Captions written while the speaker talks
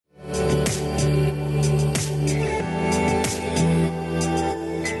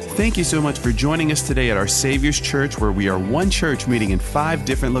Thank you so much for joining us today at our Savior's Church, where we are one church meeting in 5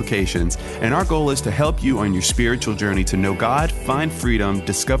 different locations. And our goal is to help you on your spiritual journey to know God, find freedom,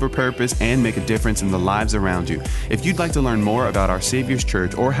 discover purpose, and make a difference in the lives around you. If you'd like to learn more about our Savior's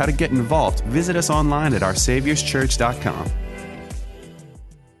Church or how to get involved, visit us online at oursaviorschurch.com.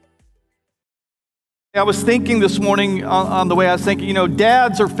 I was thinking this morning on the way I was thinking,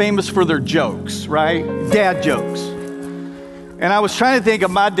 dads are famous for their jokes, right? Dad jokes. And I was trying to think of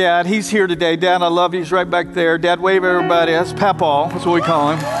my dad. He's here today. Dad, I love you. He's right back there. Dad, wave everybody. That's Papaw. That's what we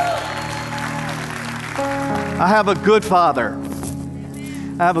call him. I have a good father.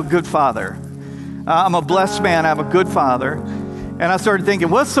 I'm a blessed man. I have a good father. And I started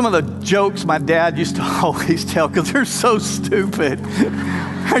thinking, what's some of the jokes my dad used to always tell? Because they're so stupid.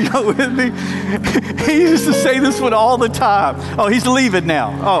 Are you with me? He used to say this one all the time. Oh, he's leaving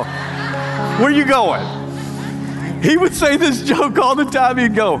now. Oh, where are you going? He would say this joke all the time.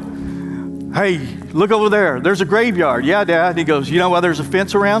 He'd go, hey, look over there. There's a graveyard. Yeah, Dad. He goes, you know why there's a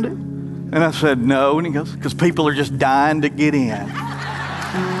fence around it? And I said, no. And he goes, because people are just dying to get in.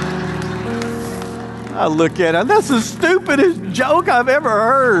 I look at him. That's the stupidest joke I've ever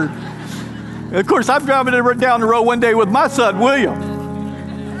heard. And of course, I'm driving down the road one day with my son,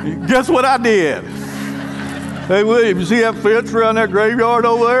 William. Guess what I did? Hey, William, you see that fence around that graveyard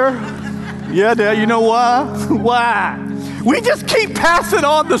over there? Yeah, Dad, you know why? Why? We just keep passing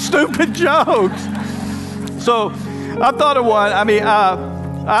on the stupid jokes. So I thought of one. I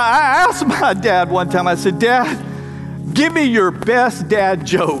asked my dad one time, I said, Dad, give me your best dad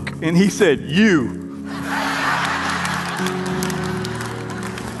joke. And he said, you.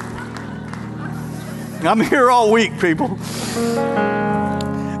 I'm here all week, people.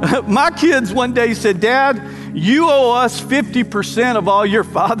 My kids one day said, Dad, you owe us 50% of all your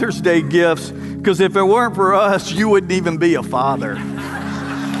Father's Day gifts, because if it weren't for us, you wouldn't even be a father.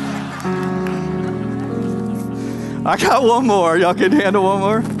 I got one more. Y'all can handle one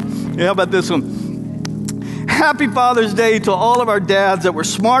more? Yeah, how about this one? Happy Father's Day to all of our dads that were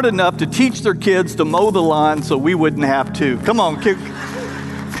smart enough to teach their kids to mow the lawn so we wouldn't have to. Come on, get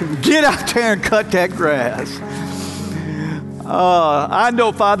out there and cut that grass. I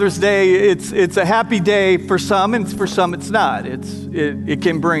know Father's Day, it's a happy day for some, and for some it's not. It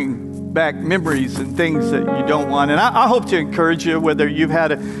can bring back memories and things that you don't want. And I hope to encourage you, whether you've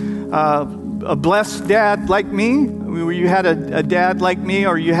had a blessed dad like me, or you had a dad like me,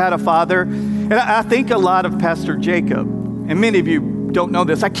 or you had a father. And I think a lot of Pastor Jacob, and many of you don't know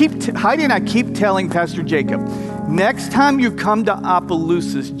this. Heidi and I keep telling Pastor Jacob, next time you come to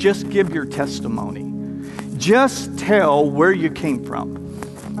Opelousas, just give your testimony. Just tell where you came from.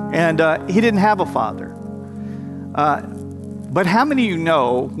 And he didn't have a father. But how many of you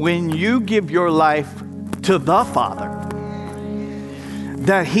know when you give your life to the Father,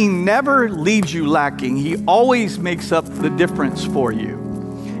 that he never leaves you lacking? He always makes up the difference for you.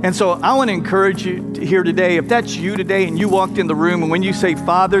 And so I want to encourage you here today, if that's you today and you walked in the room and when you say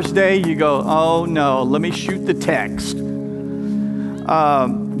Father's Day, you go, oh no, let me shoot the text. You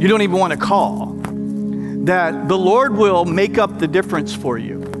don't even want to call. That the Lord will make up the difference for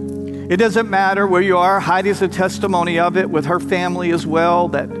you. It doesn't matter where you are. Heidi's a testimony of it with her family as well,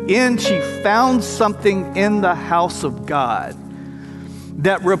 that she found something in the house of God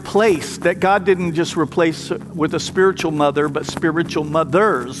that God didn't just replace with a spiritual mother, but spiritual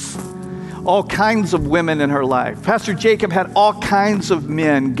mothers. All kinds of women in her life. Pastor Jacob had all kinds of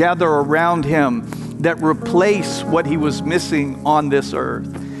men gather around him that replace what he was missing on this earth.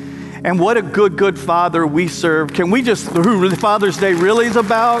 And what a good father we serve. Can we just, who Father's Day really is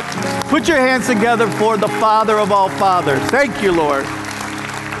about? Put your hands together for the Father of all fathers. Thank you, Lord.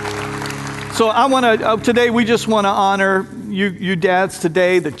 So today we just want to honor you dads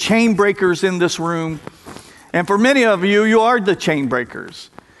today, the chain breakers in this room. And for many of you, you are the chain breakers,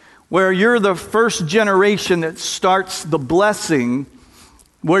 where you're the first generation that starts the blessing,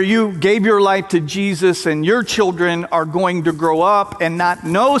 where you gave your life to Jesus and your children are going to grow up and not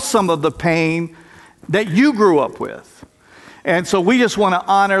know some of the pain that you grew up with. And so we just want to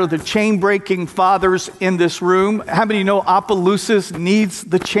honor the chain-breaking fathers in this room. How many know Opelousas needs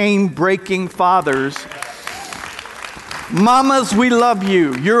the chain-breaking fathers? Mamas, we love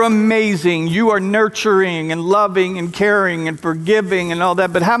you. You're amazing. You are nurturing and loving and caring and forgiving and all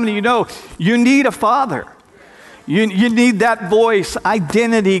that. But how many of you know you need a father? You need that voice.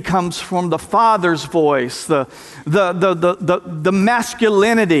 Identity comes from the Father's voice, the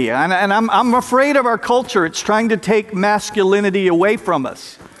masculinity. And I'm afraid of our culture. It's trying to take masculinity away from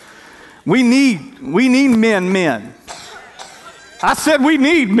us. We need men. I said we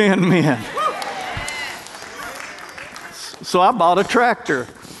need men. So I bought a tractor.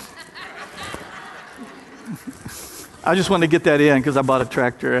 I just wanted to get that in because I bought a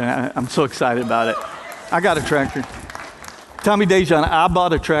tractor and I'm so excited about it. I got a tractor. Tommy Dejan, I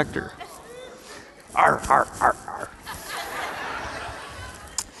bought a tractor. Arr, arr, arr, arr.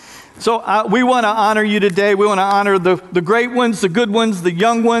 So we want to honor you today. We want to honor the great ones, the good ones, the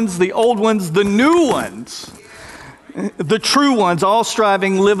young ones, the old ones, the new ones, the true ones, all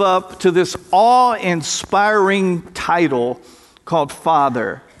striving live up to this awe-inspiring title called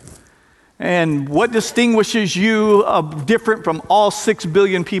Father. And what distinguishes you different from all 6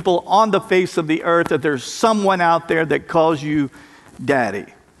 billion people on the face of the earth, that there's someone out there that calls you Daddy,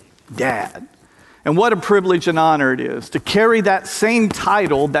 Dad. And what a privilege and honor it is to carry that same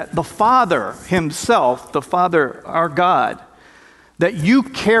title that the Father himself, the Father, our God, that you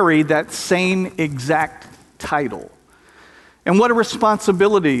carry that same exact title. And what a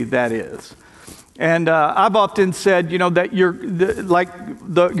responsibility that is. And I've often said, that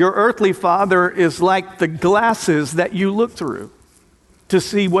your earthly father is like the glasses that you look through to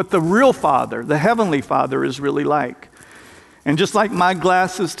see what the real Father, the Heavenly Father, is really like. And just like my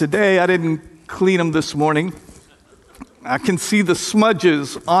glasses today, I didn't clean them this morning. I can see the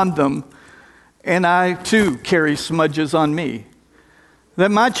smudges on them, and I too carry smudges on me. That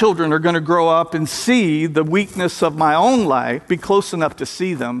my children are going to grow up and see the weakness of my own life, be close enough to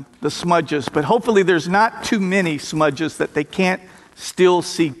see them, the smudges, but hopefully there's not too many smudges that they can't still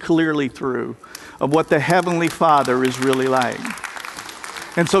see clearly through of what the Heavenly Father is really like.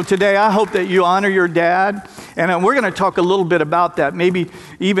 And so today I hope that you honor your dad, and we're going to talk a little bit about that, maybe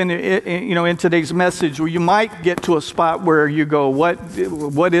even in today's message, where you might get to a spot where you go,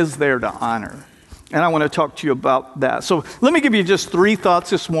 what is there to honor? And I want to talk to you about that. So let me give you just 3 thoughts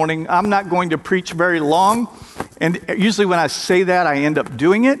this morning. I'm not going to preach very long. And usually when I say that, I end up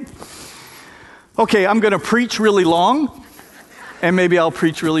doing it. Okay, I'm going to preach really long. And maybe I'll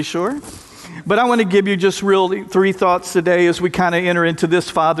preach really short. But I want to give you just really 3 thoughts today as we kind of enter into this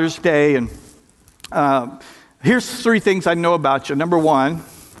Father's Day. And here's 3 things I know about you. Number 1,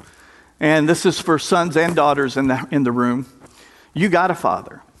 and this is for sons and daughters in the room, you got a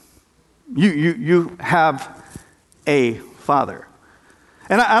father. You have a father.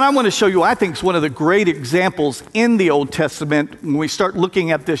 And I want to show you, I think, it's one of the great examples in the Old Testament when we start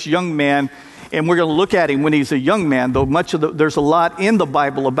looking at this young man, and we're going to look at him when he's a young man, though there's a lot in the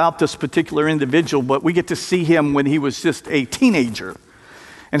Bible about this particular individual, but we get to see him when he was just a teenager.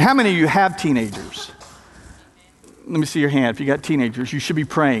 And how many of you have teenagers? Let me see your hand. If you got teenagers, you should be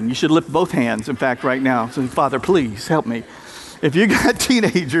praying. You should lift both hands, in fact, right now. So, Father, please help me. If you got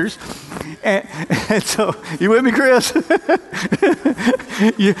teenagers, and so, you with me, Chris?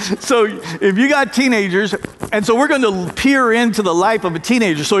 So if you got teenagers, and so we're going to peer into the life of a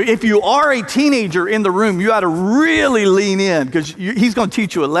teenager. So if you are a teenager in the room, you ought to really lean in because he's going to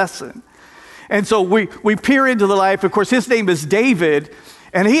teach you a lesson. And so we peer into the life. Of course, his name is David,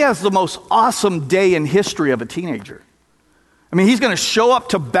 and he has the most awesome day in history of a teenager. I mean, he's going to show up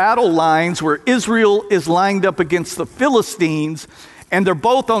to battle lines where Israel is lined up against the Philistines, and they're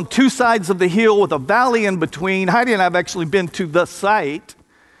both on 2 sides of the hill with a valley in between. Heidi and I have actually been to the site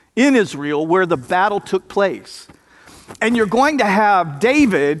in Israel where the battle took place. And you're going to have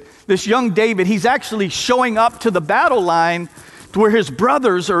David, this young David, he's actually showing up to the battle line to where his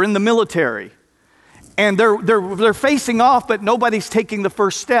brothers are in the military. And they're facing off, but nobody's taking the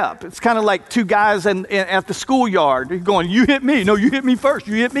first step. It's kind of like 2 guys at the schoolyard. They're going, you hit me. No, you hit me first.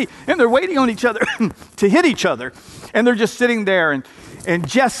 You hit me. And they're waiting on each other to hit each other. And they're just sitting there. And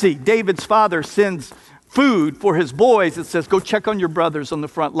Jesse, David's father, sends food for his boys. It says, go check on your brothers on the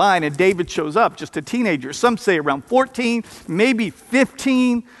front line. And David shows up, just a teenager. Some say around 14, maybe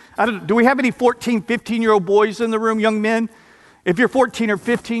 15. Do we have any 14, 15-year-old boys in the room, young men? If you're 14 or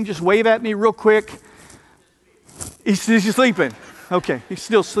 15, just wave at me real quick. He's sleeping. Okay, he's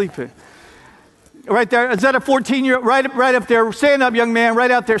still sleeping. Right there. Is that a 14-year-old? Right up there. Stand up, young man. Right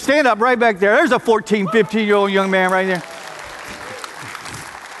out there. Stand up right back there. There's a 14, 15-year-old young man right there.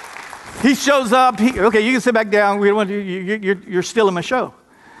 He shows up. Okay, you can sit back down. We don't want you're stealing my show.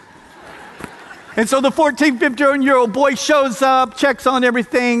 And so the 14, 15-year-old boy shows up, checks on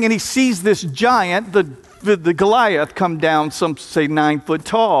everything, and he sees this giant, the Goliath, come down, some say 9 foot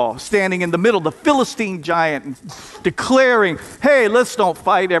tall, standing in the middle, the Philistine giant, declaring, hey, let's don't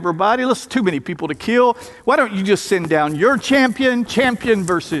fight everybody. Let's too many people to kill. Why don't you just send down your champion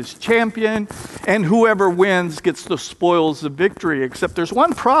versus champion, and whoever wins gets the spoils of victory. Except there's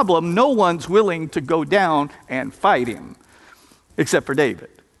one problem. No one's willing to go down and fight him, except for David.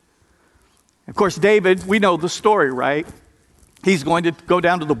 Of course, David, we know the story, right? He's going to go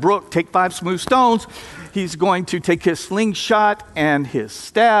down to the brook, take 5 smooth stones. He's going to take his slingshot and his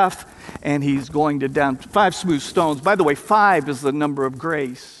staff, and he's going to down 5 smooth stones. By the way, 5 is the number of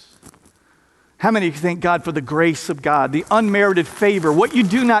grace. How many of you thank God for the grace of God, the unmerited favor, what you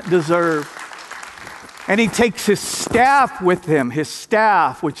do not deserve? And he takes his staff with him, his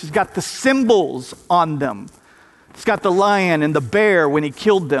staff, which has got the symbols on them. It's got the lion and the bear when he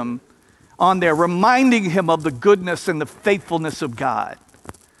killed them on there, reminding him of the goodness and the faithfulness of God.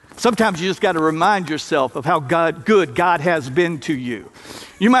 Sometimes you just got to remind yourself of how good God has been to you.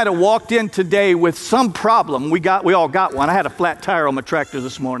 You might have walked in today with some problem. We all got one. I had a flat tire on my tractor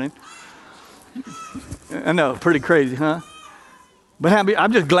this morning. I know, pretty crazy, huh? But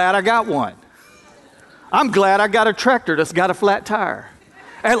I'm just glad I got one. I'm glad I got a tractor that's got a flat tire.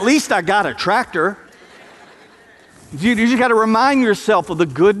 At least I got a tractor. You just got to remind yourself of the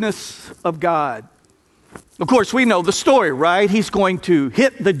goodness of God. Of course, we know the story, right? He's going to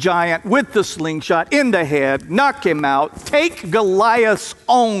hit the giant with the slingshot in the head, knock him out, take Goliath's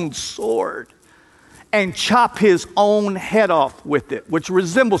own sword, and chop his own head off with it, which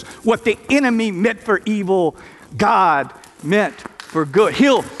resembles what the enemy meant for evil, God meant for good.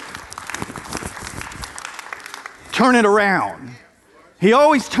 He'll turn it around. He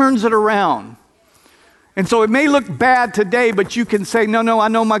always turns it around. And so it may look bad today, but you can say, no, I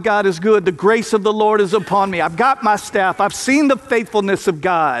know my God is good. The grace of the Lord is upon me. I've got my staff. I've seen the faithfulness of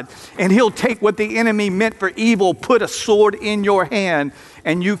God. And he'll take what the enemy meant for evil, put a sword in your hand,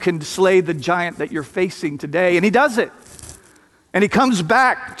 and you can slay the giant that you're facing today. And he does it. And he comes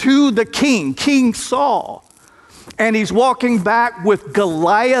back to the king, King Saul. And he's walking back with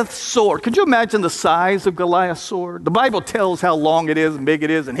Goliath's sword. Could you imagine the size of Goliath's sword? The Bible tells how long it is and big it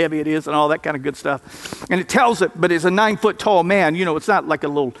is and heavy it is and all that kind of good stuff. And it tells it, but it's a 9-foot tall man. You know, it's not like a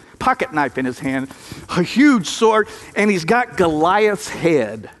little pocket knife in his hand. A huge sword, and he's got Goliath's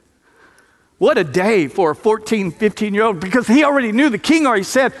head. What a day for a 14, 15-year-old, because he already knew, the king already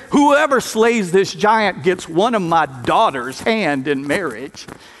said, whoever slays this giant gets one of my daughter's hand in marriage.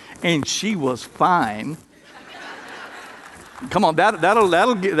 And she was fine. Come on, that'll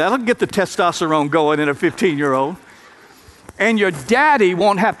get the testosterone going in a 15-year-old. And your daddy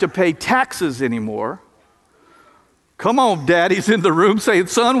won't have to pay taxes anymore. Come on, daddy's in the room saying,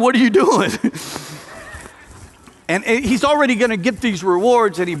 son, what are you doing? And he's already going to get these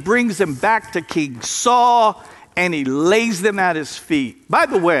rewards, and he brings them back to King Saul, and he lays them at his feet. By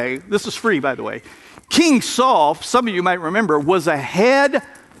the way, this is free, by the way. King Saul, some of you might remember, was a head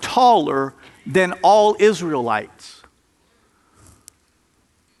taller than all Israelites.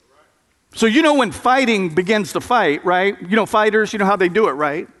 So you know when fighting begins to fight, right? You know fighters, you know how they do it,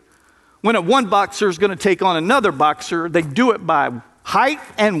 right? When one boxer is going to take on another boxer, they do it by height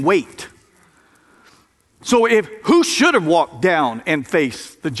and weight. So who should have walked down and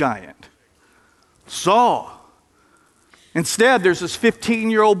faced the giant? Saul. Instead, there's this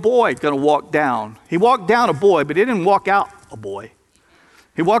 15-year-old boy going to walk down. He walked down a boy, but he didn't walk out a boy.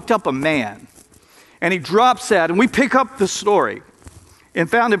 He walked up a man. And he drops that, and we pick up the story. And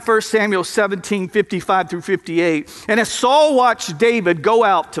found in 1 Samuel 17, 55 through 58. And as Saul watched David go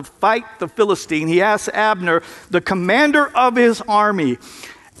out to fight the Philistine, he asked Abner, the commander of his army,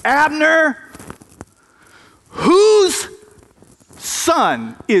 Abner, whose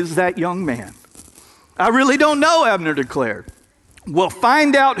son is that young man? I really don't know, Abner declared. Well,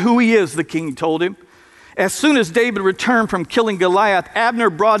 find out who he is, the king told him. As soon as David returned from killing Goliath, Abner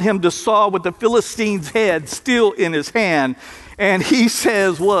brought him to Saul with the Philistine's head still in his hand. And he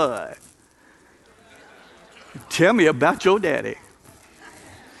says what? Tell me about your daddy.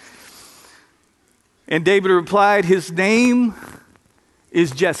 And David replied, his name is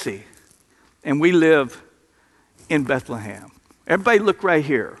Jesse, and we live in Bethlehem. Everybody look right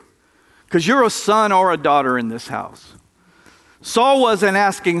here, because you're a son or a daughter in this house. Saul wasn't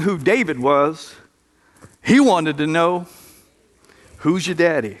asking who David was. He wanted to know, who's your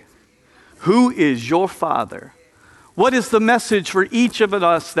daddy? Who is your father? What is the message for each of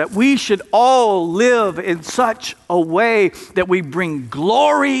us? That we should all live in such a way that we bring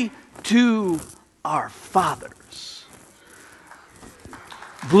glory to our fathers.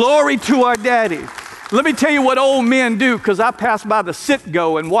 Glory to our daddy. Let me tell you what old men do, because I pass by the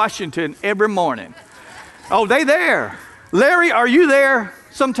Citgo in Washington every morning. Oh, they there. Larry, are you there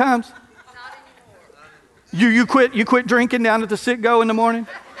sometimes? You quit drinking down at the Citgo in the morning?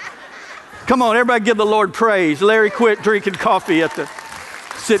 Come on, everybody give the Lord praise. Larry quit drinking coffee at the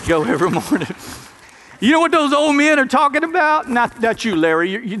Citgo every morning. You know what those old men are talking about? Not you,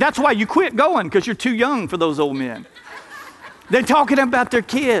 Larry. That's why you quit going, because you're too young for those old men. They're talking about their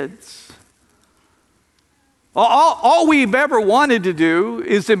kids. All we've ever wanted to do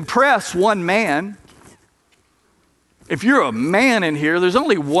is impress one man. If you're a man in here, there's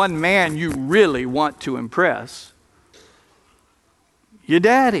only one man you really want to impress. Your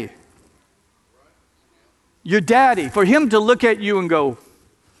daddy. Your daddy. For him to look at you and go,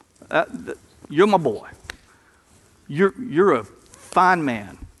 you're my boy. You're a fine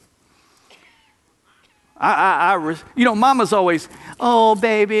man. Mama's always, oh,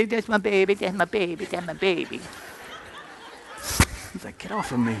 baby, that's my baby, that's my baby, that's my baby. He's like, get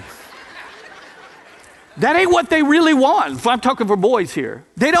off of me. That ain't what they really want. If I'm talking for boys here.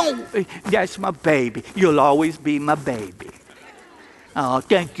 They don't, that's my baby. You'll always be my baby. Oh,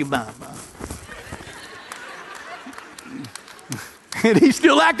 thank you, Mama. And he's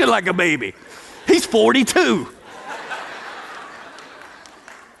still acting like a baby. He's 42.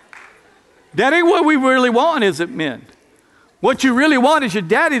 That ain't what we really want, is it, men? What you really want is your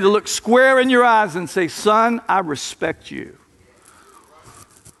daddy to look square in your eyes and say, son, I respect you.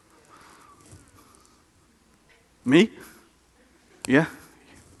 Me? Yeah?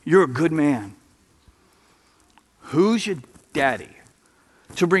 You're a good man. Who's your daddy?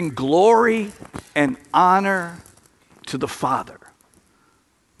 To bring glory and honor to the Father.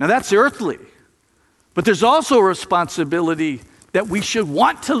 Now that's earthly, but there's also a responsibility that we should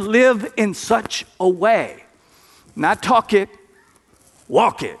want to live in such a way, not talk it,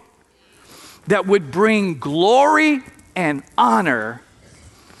 walk it, that would bring glory and honor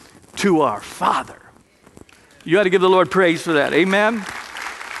to our Father. You ought to give the Lord praise for that. Amen.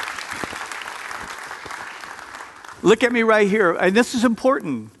 Look at me right here, and this is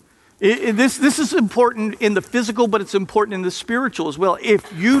important. This is important in the physical, but it's important in the spiritual as well.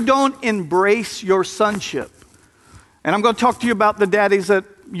 If you don't embrace your sonship, and I'm going to talk to you about the daddies that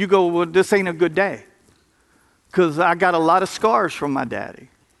you go, well, this ain't a good day, because I got a lot of scars from my daddy.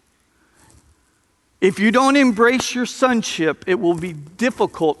 If you don't embrace your sonship, it will be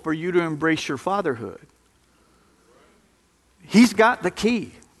difficult for you to embrace your fatherhood. He's got the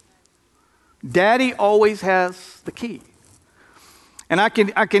key. Daddy always has the key. And I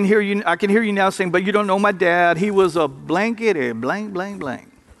can hear you now saying, but you don't know my dad. He was a blankety blank, blank, blank.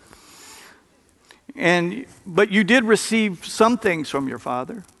 But you did receive some things from your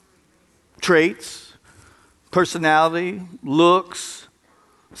father. Traits, personality, looks,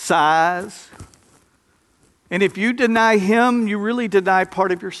 size. And if you deny him, you really deny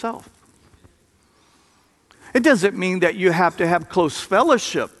part of yourself. It doesn't mean that you have to have close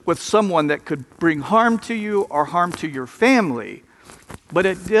fellowship with someone that could bring harm to you or harm to your family. But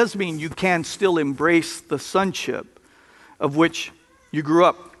it does mean you can still embrace the sonship of which you grew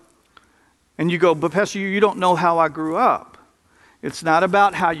up. And you go, but Pastor, you don't know how I grew up. It's not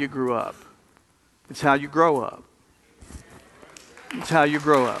about how you grew up. It's how you grow up. It's how you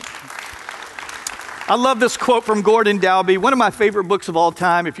grow up. I love this quote from Gordon Dalbey, one of my favorite books of all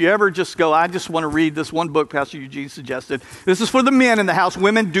time. If you ever just go, I just want to read this one book Pastor Eugene suggested. This is for the men in the house.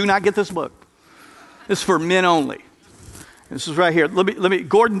 Women, do not get this book. This is for men only. This is right here. Let me.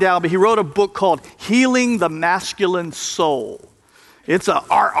 Gordon Dalbey, he wrote a book called Healing the Masculine Soul. It's a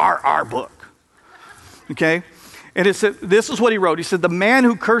RRR book. Okay? And it said, this is what he wrote. He said, the man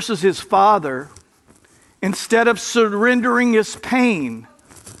who curses his father, instead of surrendering his pain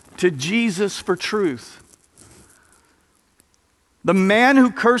to Jesus for truth. The man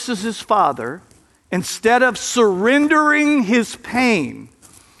who curses his father, instead of surrendering his pain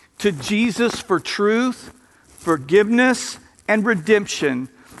to Jesus for truth, forgiveness, and redemption,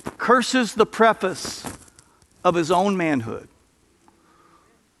 curses the preface of his own manhood.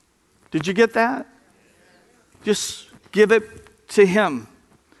 Did you get that? Just give it to him.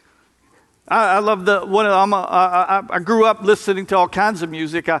 I love I grew up listening to all kinds of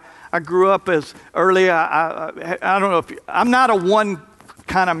music. I grew up as early. I don't know if I'm not a one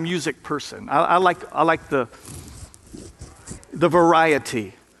kind of music person. I like the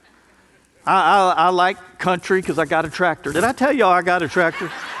variety. I like country because I got a tractor. Did I tell y'all I got a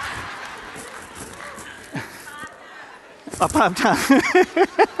tractor? About time.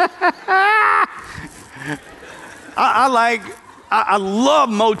 I love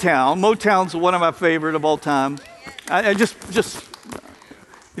Motown. Motown's one of my favorite of all time. It just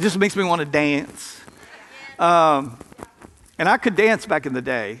makes me want to dance. And I could dance back in the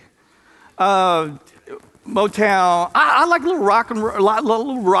day. Motown. I like a little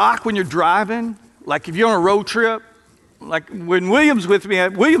little rock when you're driving. Like if you're on a road trip. Like when William's with me,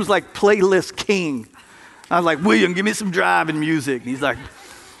 William's like playlist king. I was like, William, give me some driving music. And he's like,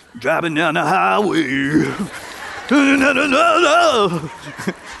 driving down the highway.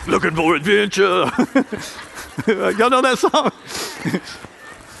 Looking for adventure. Y'all know that song?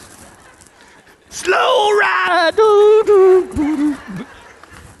 Slow ride. Doo, doo, doo, doo.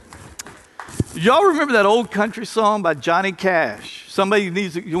 Y'all remember that old country song by Johnny Cash? Somebody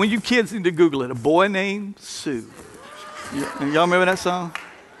needs to, when you kids need to Google it, A Boy Named Sue. Y'all remember that song?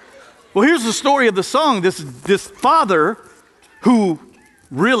 Well, here's the story of the song. This father who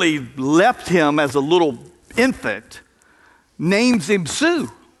really left him as a little infant names him Sue.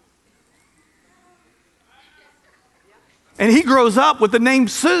 And he grows up with the name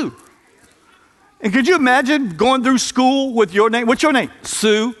Sue. And could you imagine going through school with your name? What's your name?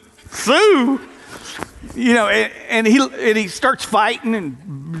 Sue. Sue. You know, and he starts fighting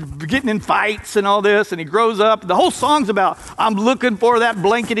and getting in fights and all this, and he grows up. The whole song's about, I'm looking for that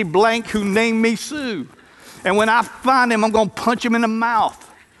blankety blank who named me Sue. And when I find him, I'm going to punch him in the mouth.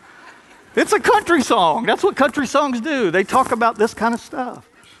 It's a country song. That's what country songs do. They talk about this kind of stuff.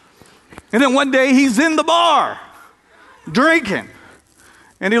 And then one day he's in the bar drinking.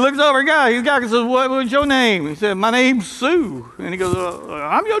 And he looks over at the guy says, what's your name? He said, my name's Sue. And he goes,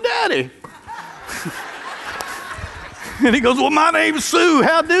 I'm your daddy. And he goes, well, my name's Sue.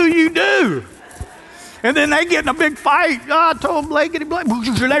 How do you do? And then they get in a big fight. I told blankety blank.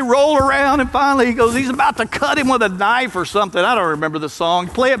 They roll around, and finally he goes, he's about to cut him with a knife or something. I don't remember the song.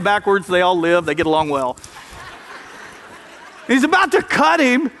 Play it backwards. They all live. They get along well. He's about to cut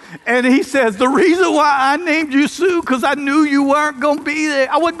him, and he says, the reason why I named you Sue, because I knew you weren't going to be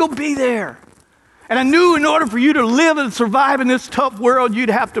there. I wasn't going to be there. And I knew in order for you to live and survive in this tough world, you'd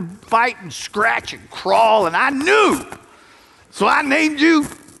have to fight and scratch and crawl, and I knew. So I named you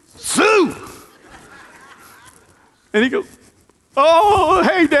Sue. And he goes, oh,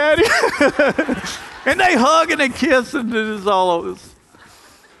 hey, Daddy. And they hug and they kiss, and it's all over.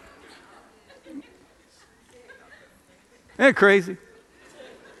 Isn't that crazy?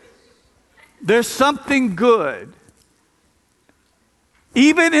 There's something good,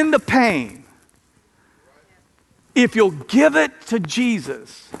 even in the pain. If you'll give it to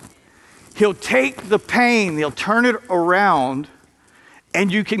Jesus, He'll take the pain, He'll turn it around,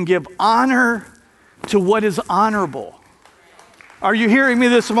 and you can give honor to what is honorable. Are you hearing me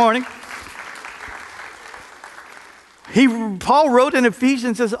this morning? Paul wrote in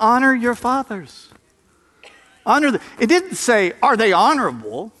Ephesians, says, honor your fathers. Honor them. It didn't say, are they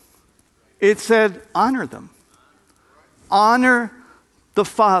honorable? It said, honor them. Honor the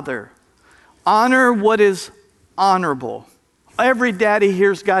father. Honor what is honorable. Every daddy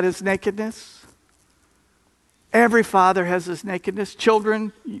here's got his nakedness. Every father has his nakedness.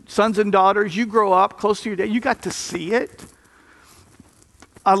 Children, sons and daughters, you grow up close to your dad. You got to see it.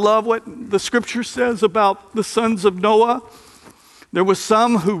 I love what the scripture says about the sons of Noah. There was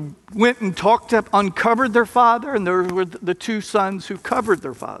some who went and uncovered their father, and there were the two sons who covered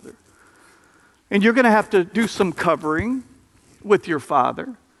their father. And you're going to have to do some covering with your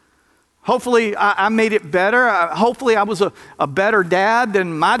father. Hopefully, I made it better. Hopefully, I was a better dad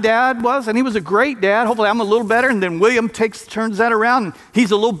than my dad was, and he was a great dad. Hopefully, I'm a little better, and then William turns that around, and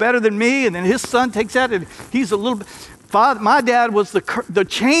he's a little better than me, and then his son takes that, and he's a little. My dad was the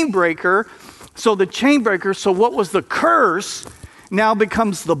chain breaker, so what was the curse now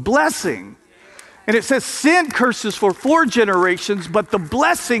becomes the blessing. And it says sin curses for 4 generations, but the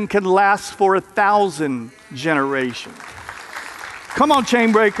blessing can last for 1,000 generations. Come on,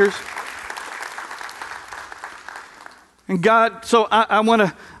 chain breakers. And God, so I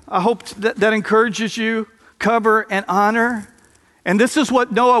hope that encourages you, cover and honor. And this is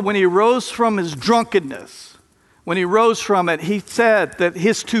what Noah, when he rose from his drunkenness, when he rose from it, he said that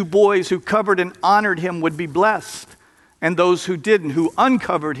his 2 boys who covered and honored him would be blessed, and those who didn't, who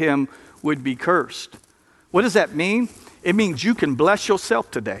uncovered him, would be cursed. What does that mean? It means you can bless yourself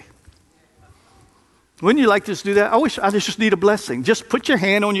today. Wouldn't you like to just do that? I just need a blessing. Just put your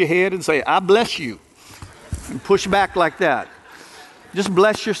hand on your head and say, I bless you. And push back like that. Just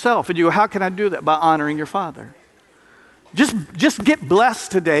bless yourself. And you go, how can I do that? By honoring your father. Just get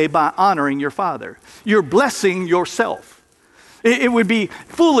blessed today by honoring your father. You're blessing yourself. It would be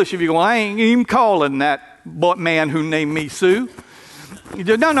foolish if you go, I ain't even calling that man who named me Sue. You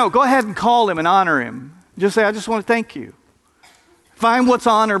do, no, go ahead and call him and honor him. Just say, I just want to thank you. Find what's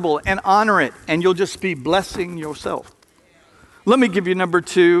honorable and honor it, and you'll just be blessing yourself. Let me give you number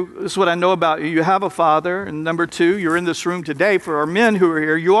 2. This is what I know about you. You have a father. And number 2, you're in this room today. For our men who are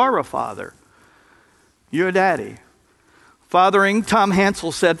here, you are a father. You're a daddy. Fathering, Tom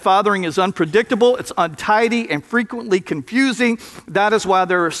Hansel said, fathering is unpredictable, it's untidy, and frequently confusing. That is why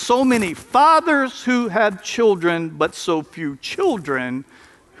there are so many fathers who have children, but so few children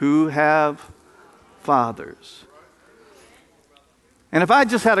who have fathers. And if I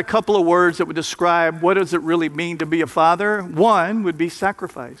just had a couple of words that would describe what does it really mean to be a father, one would be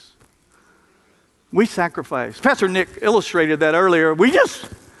sacrifice. We sacrifice. Pastor Nick illustrated that earlier.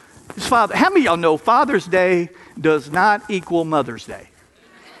 His father, how many of y'all know Father's Day does not equal Mother's Day?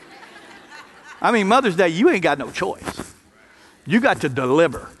 I mean, Mother's Day, you ain't got no choice. You got to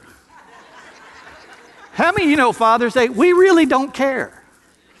deliver. How many of you know Father's Day? We really don't care.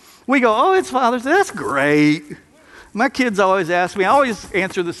 We go, oh, it's Father's Day. That's great. My kids always ask me, I always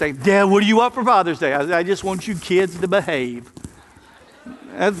answer the same, Dad, what do you want for Father's Day? I just want you kids to behave.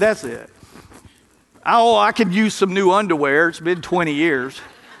 That's it. Oh, I could use some new underwear. It's been 20 years.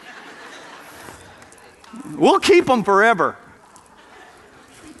 We'll keep them forever.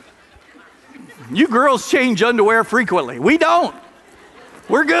 You girls change underwear frequently. We don't.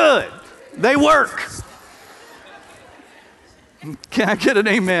 We're good. They work. Can I get an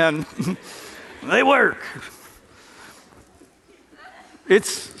amen? They work. It's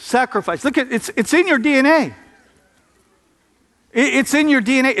sacrifice. Look at it's in your DNA. It's in your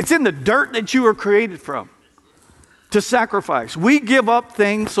DNA. It's in the dirt that you were created from to sacrifice. We give up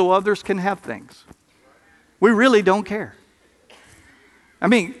things so others can have things. We really don't care. I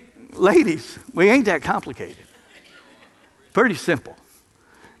mean, ladies, we ain't that complicated. Pretty simple.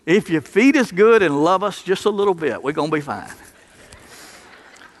 If you feed us good and love us just a little bit, we're going to be fine.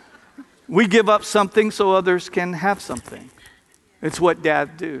 We give up something so others can have something. It's what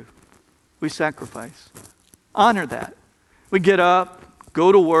dads do. We sacrifice. Honor that. We get up,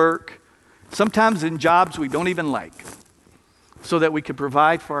 go to work, sometimes in jobs we don't even like, so that we can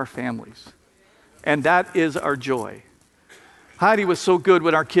provide for our families. And that is our joy. Heidi was so good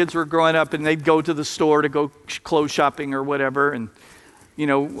when our kids were growing up and they'd go to the store to go clothes shopping or whatever. And, you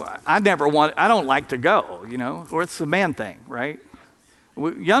know, I don't like to go, you know, or it's a man thing, right?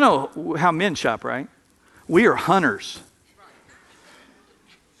 Y'all know how men shop, right? We are hunters.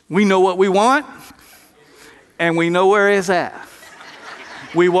 We know what we want. And we know where it's at.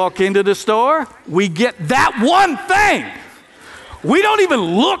 We walk into the store, we get that one thing. We don't even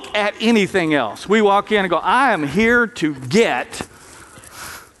look at anything else. We walk in and go, I am here to get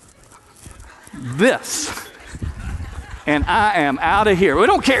this. And I am out of here. We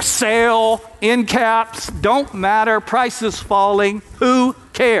don't care. Sale, end caps, don't matter. Prices falling. Who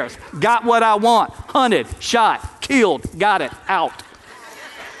cares? Got what I want. Hunted, shot, killed, got it, out.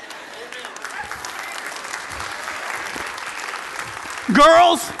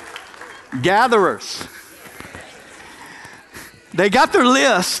 Girls, gatherers. They got their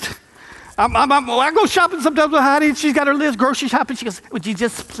list. I go shopping sometimes with Heidi, and she's got her list, grocery shopping. She goes, would you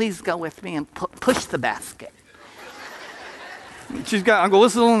just please go with me and push the basket? I go,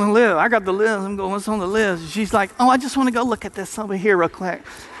 what's on the list? I got the list. I'm going, what's on the list? She's like, oh, I just want to go look at this over here real quick.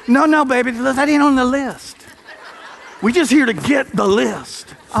 No, baby, that ain't on the list. We're just here to get the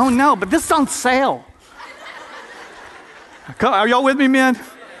list. Oh, no, but this is on sale. Are y'all with me, men?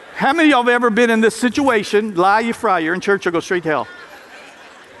 How many of y'all have ever been in this situation? Lie, you fry. You're in church, you'll go straight to hell.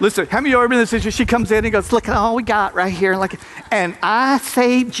 Listen, how many of y'all have ever been in this situation? She comes in and goes, look at all we got right here. And I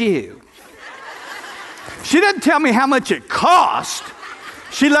saved you. She doesn't tell me how much it cost.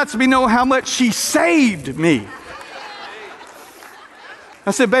 She lets me know how much she saved me.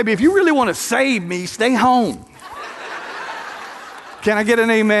 I said, baby, if you really want to save me, stay home. Can I get an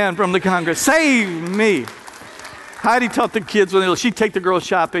amen from the Congress? Save me. Heidi taught the kids she'd take the girls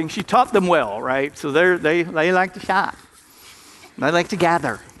shopping. She taught them well, right? So they like to shop. They like to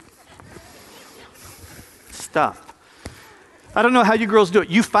gather stuff. I don't know how you girls do it.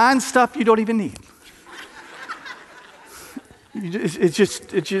 You find stuff you don't even need.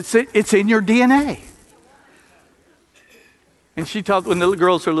 It's in your DNA. And she taught when the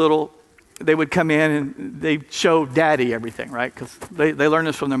girls are little, they would come in and they'd show daddy everything, right? Because they learned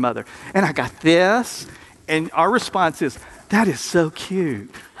this from their mother. And I got this. And our response is, that is so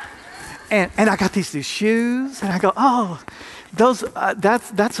cute. And I got these shoes. And I go, oh, those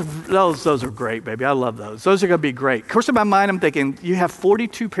are great, baby. I love those. Those are going to be great. Of course, in my mind, I'm thinking, you have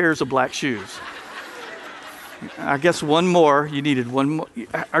 42 pairs of black shoes. I guess one more. You needed one more.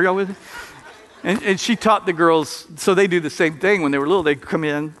 Are y'all with me? And she taught the girls, so they do the same thing when they were little. They come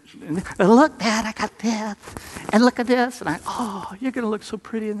in, and look, Dad, I got this. And look at this. And you're going to look so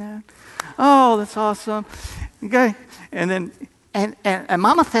pretty in that. Oh, that's awesome. Okay. And then, and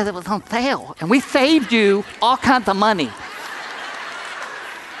Mama said it was on sale. And we saved you all kinds of money.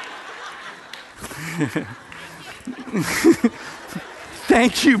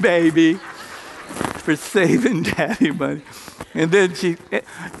 Thank you, baby, for saving Daddy money. And then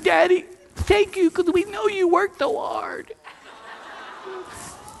Daddy, thank you, because we know you worked so hard.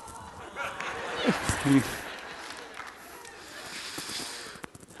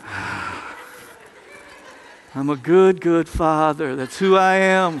 I'm a good, good father. That's who I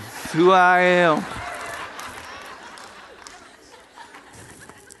am. That's who I am.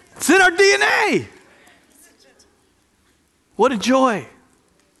 It's in our DNA. What a joy.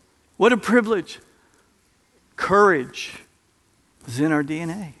 What a privilege. Courage is in our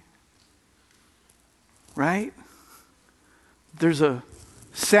DNA. Right? There's a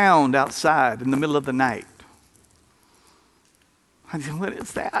sound outside in the middle of the night. I said, what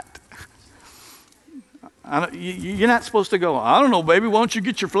is that? You're not supposed to go, I don't know, baby, why don't you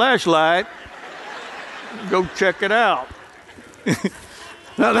get your flashlight? Go check it out.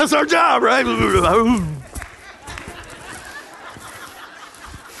 Now, that's our job, right?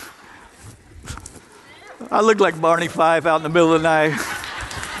 I look like Barney Fife out in the middle of the night.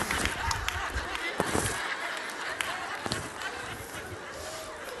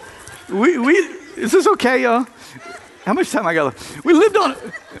 Is this okay, y'all? How much time I got left? We lived on,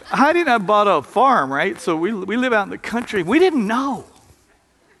 Heidi and I bought a farm, right? So we live out in the country. We didn't know.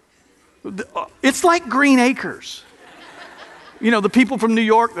 It's like Green Acres. You know, the people from New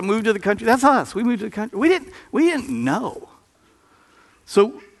York that moved to the country, that's us. We moved to the country. We didn't know.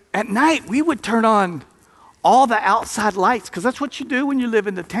 So at night, we would turn on all the outside lights, because that's what you do when you live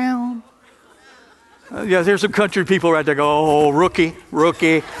in the town. Yeah, there's some country people right there go, oh, rookie.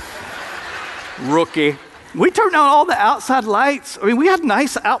 We turned on all the outside lights. I mean, we had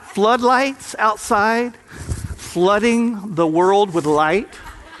nice floodlights outside, flooding the world with light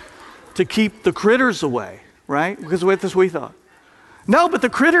to keep the critters away, right? Because with this we thought. No, but the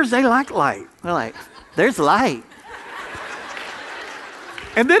critters, they like light. They're like, there's light.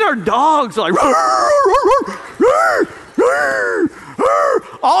 And then our dogs are like,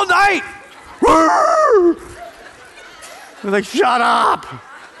 all night. They're like, shut up.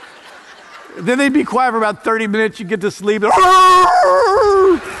 Then they'd be quiet for about 30 minutes. You get to sleep.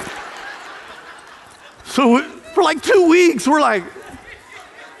 So for like 2 weeks, we're like,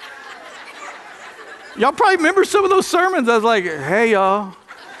 y'all probably remember some of those sermons. I was like, hey, y'all,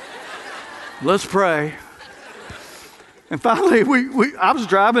 let's pray. And finally, I was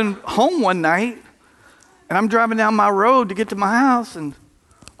driving home one night, and I'm driving down my road to get to my house, and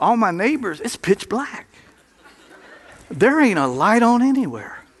all my neighbors, it's pitch black. There ain't a light on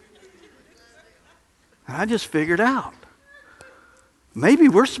anywhere. And I just figured out, maybe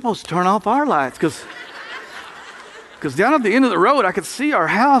we're supposed to turn off our lights, because down at the end of the road, I could see our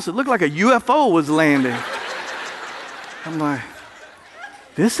house. It looked like a UFO was landing. I'm like,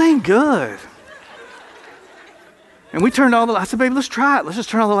 this ain't good. And we turned all the lights. I said, baby, let's try it. Let's just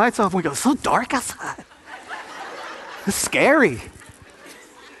turn all the lights off. And we go, it's so dark outside. It's scary.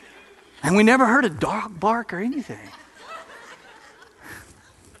 And we never heard a dog bark or anything.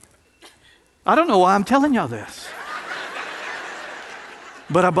 I don't know why I'm telling y'all this.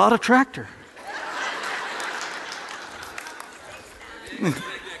 But I bought a tractor.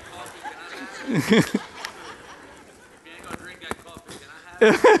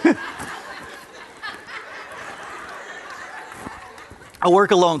 I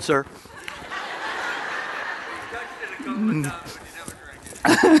work alone, sir.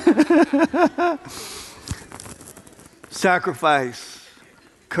 Sacrifice,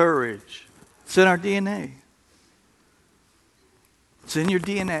 courage. It's in our DNA. It's in your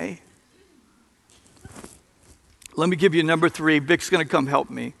DNA. Let me give you number 3. Vic's going to come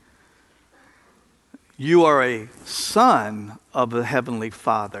help me. You are a son of the Heavenly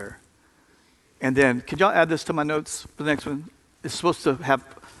Father. And then, could y'all add this to my notes for the next one? It's supposed to have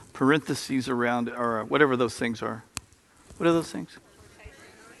parentheses around it, or whatever those things are. What are those things?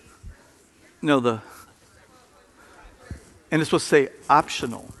 No, and it's supposed to say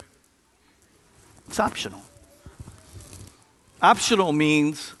optional. It's optional. Optional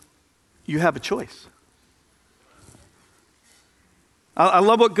means you have a choice. I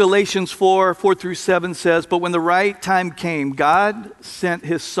love what Galatians 4:4-7 says, but when the right time came, God sent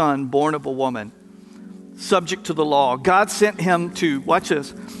his son, born of a woman, subject to the law. God sent him to, watch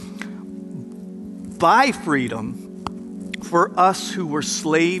this, buy freedom for us who were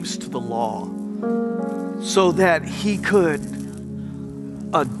slaves to the law, so that he could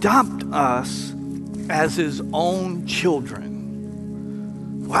adopt us as his own children.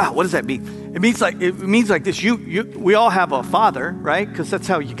 Wow, what does that mean? It means like this. We all have a father, right? Because that's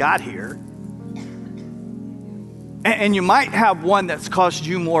how you got here. And you might have one that's caused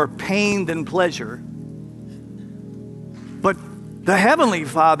you more pain than pleasure. But the Heavenly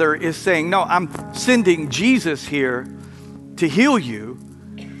Father is saying, no, I'm sending Jesus here to heal you,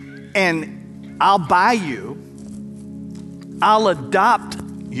 and I'll buy you. I'll adopt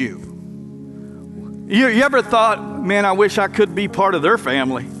you. You ever thought, man, I wish I could be part of their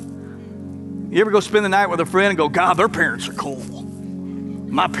family? You ever go spend the night with a friend and go, God, their parents are cool.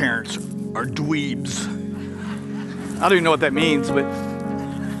 My parents are dweebs. I don't even know what that means, but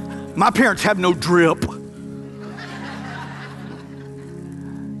My parents have no drip.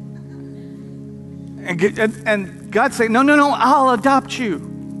 And God saying, no, I'll adopt you.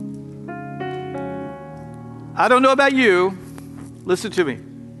 I don't know about you. Listen to me.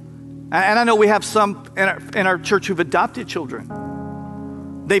 And I know we have some in our church who've adopted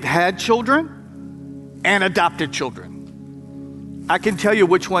children. They've had children and adopted children. I can tell you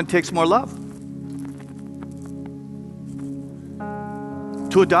which one takes more love.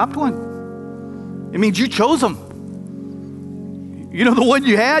 To adopt one. It means you chose them. You know the one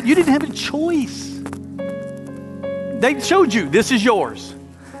you had? You didn't have a choice. They showed you, this is yours.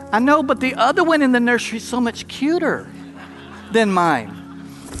 I know, but the other one in the nursery is so much cuter than mine.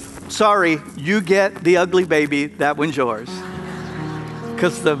 Sorry, you get the ugly baby, that one's yours.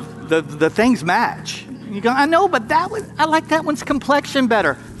 Because the things match. You go, I know, but that one, I like that one's complexion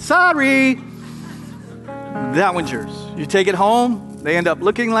better. Sorry. That one's yours. You take it home, they end up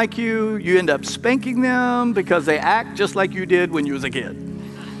looking like you. You end up spanking them because they act just like you did when you was a kid.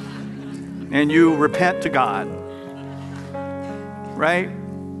 And you repent to God. Right?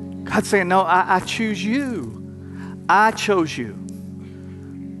 God's saying, no, I choose you. I chose you.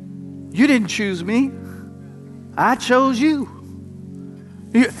 You didn't choose me. I chose you.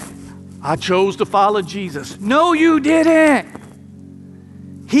 I chose to follow Jesus. No, you didn't.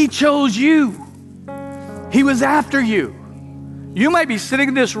 He chose you. He was after you. You might be sitting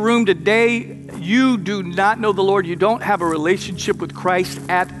in this room today. You do not know the Lord. You don't have a relationship with Christ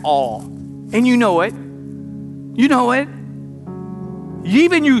at all. And you know it. You know it.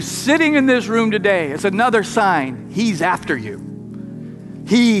 Even you sitting in this room today, it's another sign He's after you.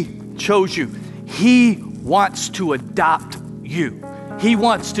 He chose you. He wants to adopt you. He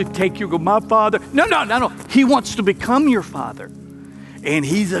wants to take you, go, my father. No. He wants to become your father. And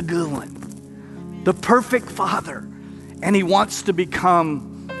He's a good one. The perfect father. And He wants to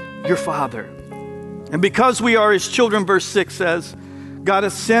become your father. And because we are His children, verse 6 says, God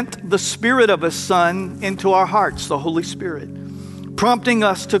has sent the Spirit of His Son into our hearts, the Holy Spirit, prompting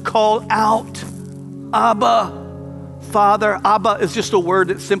us to call out, Abba, Father. Abba is just a word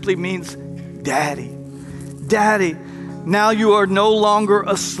that simply means daddy. Daddy. Now you are no longer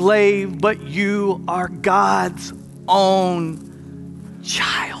a slave, but you are God's own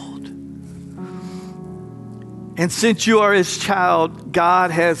child. And since you are His child, God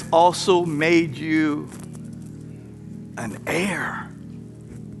has also made you an heir.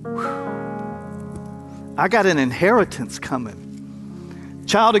 I got an inheritance coming.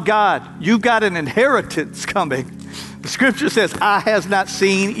 Child of God, you've got an inheritance coming. The scripture says, eye has not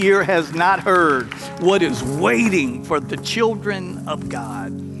seen, ear has not heard what is waiting for the children of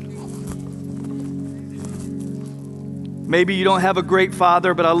God. Maybe you don't have a great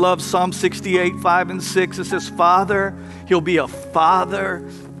father, but I love Psalm 68, 5 and 6. It says, Father, He'll be a father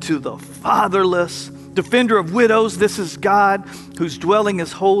to the fatherless, defender of widows. This is God whose dwelling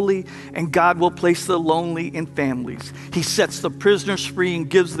is holy, and God will place the lonely in families. He sets the prisoners free and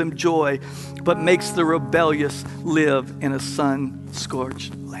gives them joy, but makes the rebellious live in a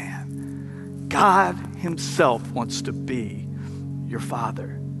sun-scorched land. God Himself wants to be your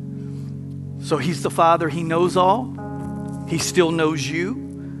Father. So He's the Father. He knows all. He still knows you.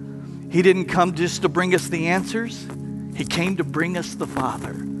 He didn't come just to bring us the answers. He came to bring us the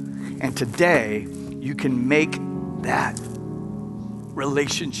Father. And today, you can make that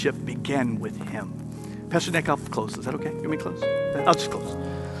relationship begin with Him. Pastor Nick, I'll close. Is that okay? You want me to close? I'll just close.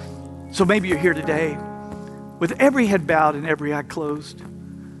 So maybe you're here today with every head bowed and every eye closed.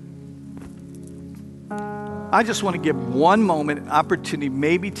 I just want to give one moment, an opportunity.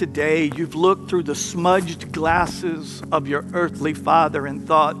 Maybe today you've looked through the smudged glasses of your earthly father and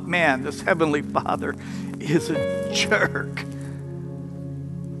thought, man, this heavenly Father is a jerk.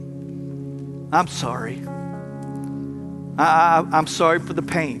 I'm sorry. I'm sorry for the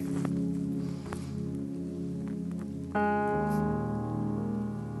pain.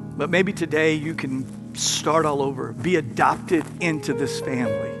 But maybe today you can start all over, be adopted into this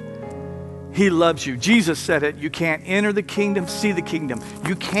family. He loves you. Jesus said it. You can't enter the kingdom, see the kingdom.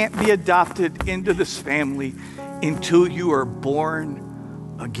 You can't be adopted into this family until you are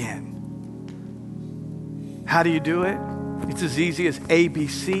born again. How do you do it? It's as easy as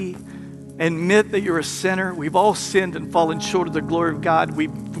ABC. Admit that you're a sinner. We've all sinned and fallen short of the glory of God.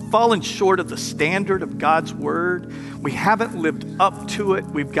 We've fallen short of the standard of God's word. We haven't lived up to it.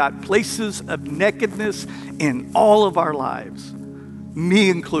 We've got places of nakedness in all of our lives, me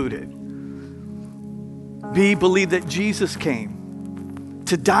included. B, believe that Jesus came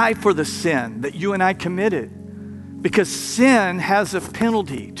to die for the sin that you and I committed, because sin has a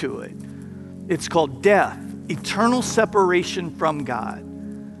penalty to it. It's called death, eternal separation from God.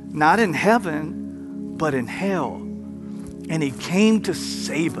 not in heaven, but in hell. And he came to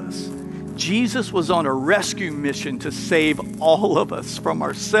save us. Jesus was on a rescue mission to save all of us from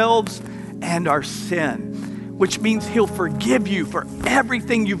ourselves and our sin, which means he'll forgive you for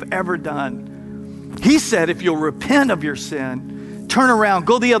everything you've ever done. He said if you'll repent of your sin, turn around,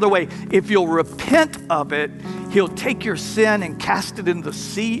 go the other way. If you'll repent of it, he'll take your sin and cast it in the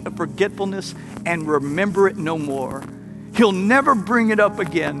sea of forgetfulness and remember it no more. He'll never bring it up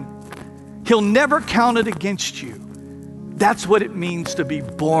again. He'll never count it against you. That's what it means to be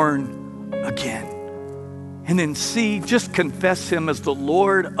born again. And then C, just confess him as the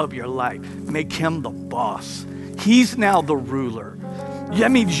Lord of your life. Make him the boss. He's now the ruler. That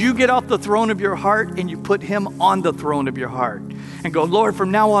means you get off the throne of your heart and you put him on the throne of your heart. And go, Lord,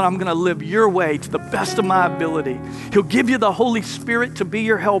 from now on, I'm going to live your way to the best of my ability. He'll give you the Holy Spirit to be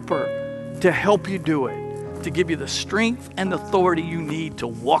your helper, to help you do it, to give you the strength and authority you need to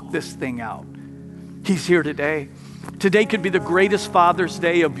walk this thing out. He's here today. Today could be the greatest Father's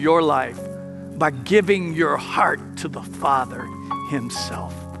Day of your life by giving your heart to the Father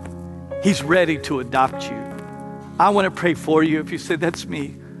himself. He's ready to adopt you. I want to pray for you. If you say, that's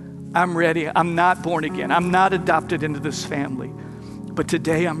me, I'm ready. I'm not born again. I'm not adopted into this family. But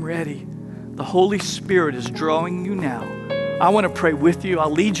today I'm ready. The Holy Spirit is drawing you now. I want to pray with you.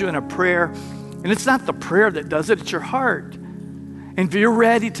 I'll lead you in a prayer. And it's not the prayer that does it, it's your heart. And if you're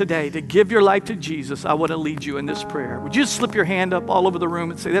ready today to give your life to Jesus, I want to lead you in this prayer. Would you just slip your hand up all over the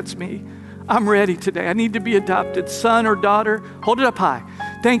room and say, that's me. I'm ready today. I need to be adopted. Son or daughter, hold it up high.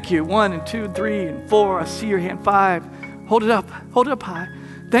 Thank you. 1 and 2 and 3 and 4. I see your hand. 5. Hold it up. Hold it up high.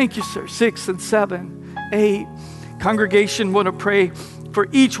 Thank you, sir. 6 and 7, 8. Congregation, want to pray for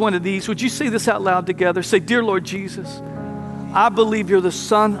each one of these. Would you say this out loud together? Say, dear Lord Jesus, I believe you're the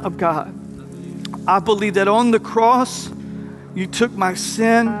Son of God. I believe that on the cross, you took my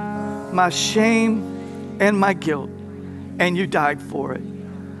sin, my shame, and my guilt, and you died for it.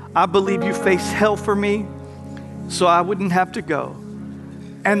 I believe you faced hell for me so I wouldn't have to go,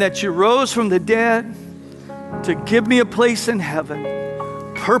 and that you rose from the dead to give me a place in heaven,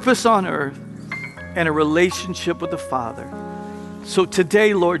 purpose on earth, and a relationship with the Father. So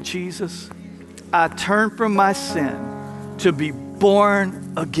today, Lord Jesus, I turn from my sin to be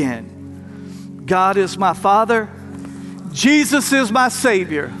born again. God is my Father. Jesus is my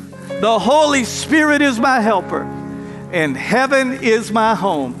Savior. The Holy Spirit is my helper. And heaven is my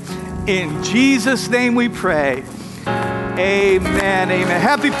home. In Jesus' name we pray. Amen, amen.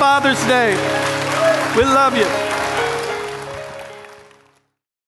 Happy Father's Day. We love you.